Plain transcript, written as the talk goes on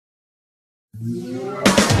Hey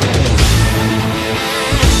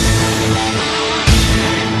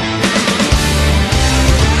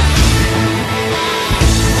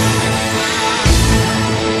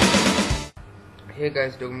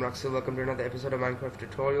guys, Roxel, welcome to another episode of Minecraft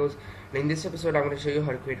tutorials. And in this episode I'm going to show you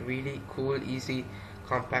how to create really cool, easy,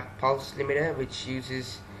 compact pulse limiter which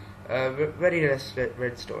uses very less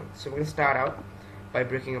redstone. So we're going to start out by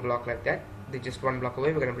breaking a block like that. Then just one block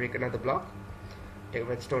away we're going to break another block, take a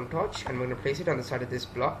redstone torch, and we're going to place it on the side of this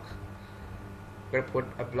block. We're going to put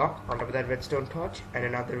a block on top of that redstone torch and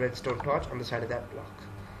another redstone torch on the side of that block.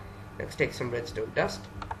 Next, take some redstone dust,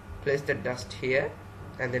 place that dust here,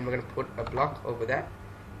 and then we're going to put a block over that.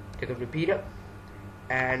 Take a repeater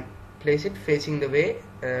and place it facing the way,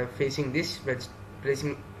 facing this place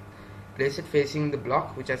it facing the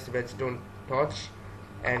block which has the redstone torch,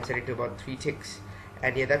 and set it to about 3 ticks.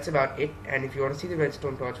 And yeah, that's about it. And if you want to see the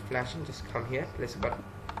redstone torch flashing, just come here, place a button,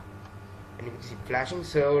 and you can see it flashing.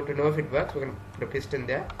 So to know if it works, we're going to put a piston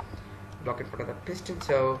there, block in front of that piston.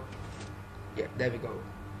 So yeah, there we go.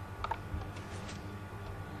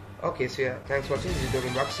 Okay, so yeah, thanks for watching. This is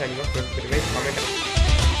Roxel signing off. Don't forget to rate, comment,